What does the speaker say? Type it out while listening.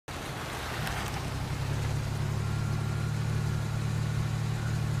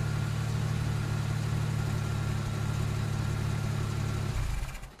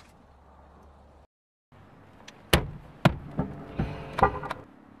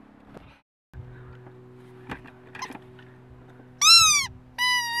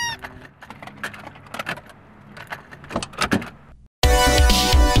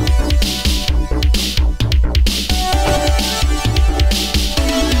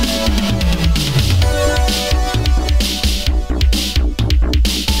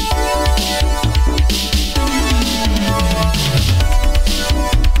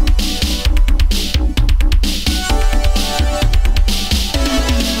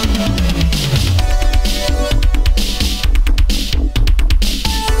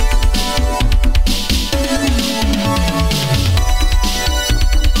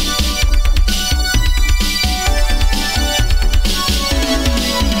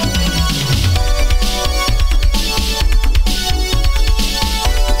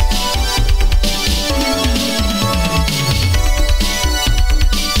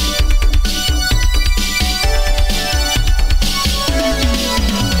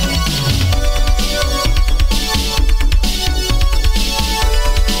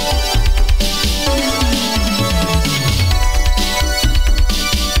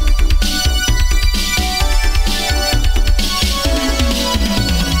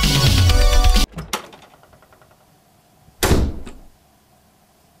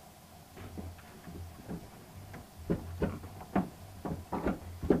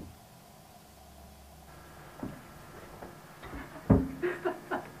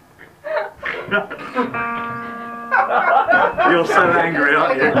You're so angry,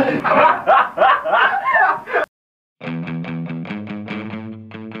 aren't you?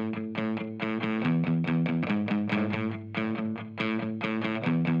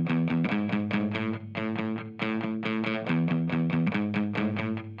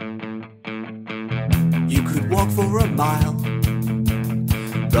 You could walk for a mile,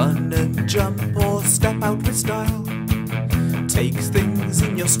 run and jump or step out with style. Take things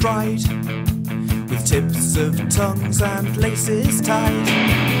in your stride, with tips of tongues and laces tied.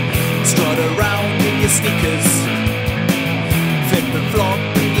 Strut around in your sneakers, flip and flop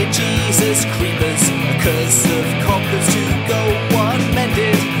in your Jesus creepers. A curse of coppers to go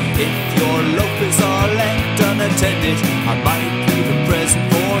unmended. If your loafers are left unattended, I might leave a present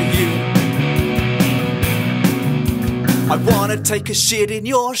for you. I wanna take a shit in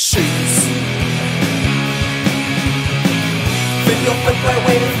your shoes. Fill your footwear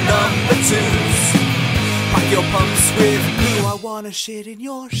with number 2s. Pack your pumps with glue. I wanna shit in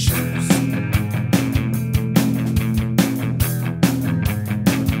your shoes.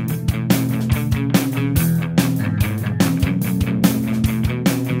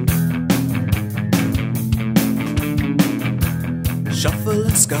 Shuffle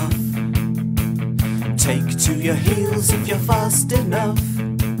and scuff. Take to your heels if you're fast enough.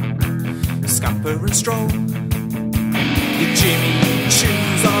 Scamper and stroll. Your Jimmy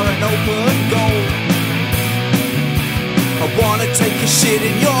shoes are an open goal. I wanna take a shit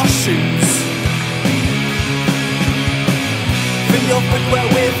in your shoes. Fill your footwear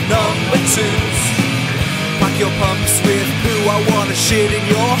with number 2s. Pack your pumps with poo. I wanna shit in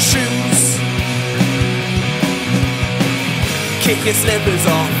your shoes. Kick your slippers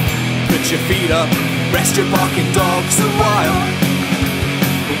off, put your feet up, rest your barking dogs a while.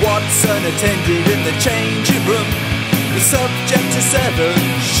 What's unattended in the changing room? You're subject to 7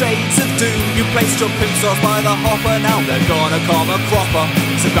 shades of doom. You placed your pimp sauce by the hopper, now they're gonna come a cropper.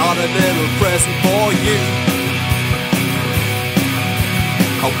 So got a little present for you.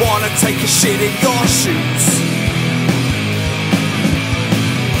 I wanna take a shit in your shoes.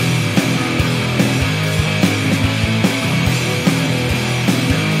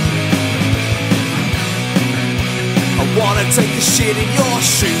 I wanna take a shit in your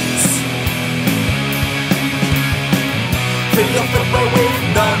shoes. Fill your footwear with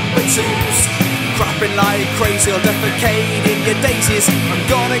number 2s. Crapping like crazy or defecate in your daisies. I'm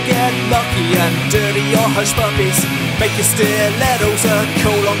gonna get lucky and dirty your hush puppies. Make your stilettos a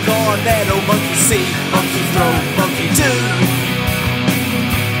colon cornetto. Monkey see, monkey throw, monkey do.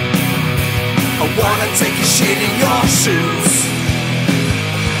 I wanna take a shit in your shoes.